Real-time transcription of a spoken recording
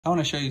I want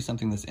to show you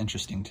something that's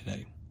interesting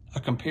today. A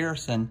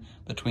comparison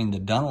between the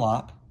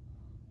Dunlop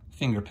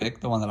finger pick,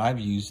 the one that I've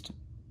used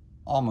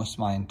almost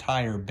my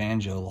entire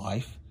banjo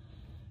life,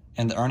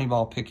 and the Ernie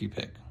Ball picky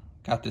pick.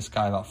 Got this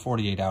guy about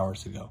 48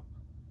 hours ago.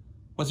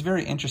 What's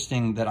very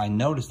interesting that I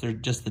noticed there's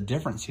just the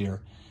difference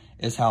here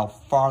is how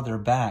farther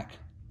back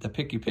the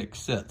picky pick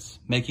sits,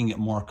 making it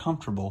more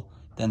comfortable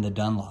than the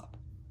Dunlop.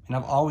 And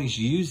I've always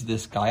used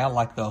this guy. I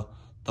like the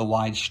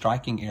wide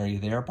striking area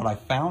there, but I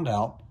found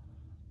out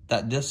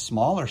that this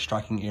smaller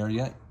striking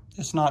area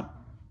is not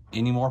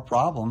any more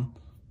problem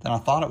than I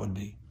thought it would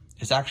be.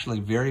 It's actually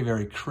very,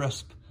 very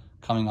crisp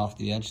coming off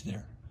the edge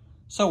there.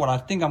 So what I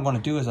think I'm going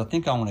to do is I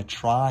think I'm going to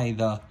try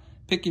the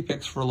picky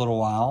picks for a little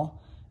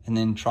while and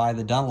then try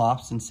the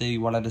Dunlops and see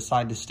what I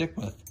decide to stick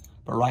with.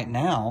 But right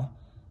now,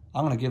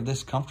 I'm going to give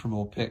this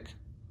comfortable pick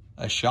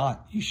a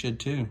shot. You should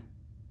too.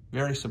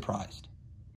 Very surprised.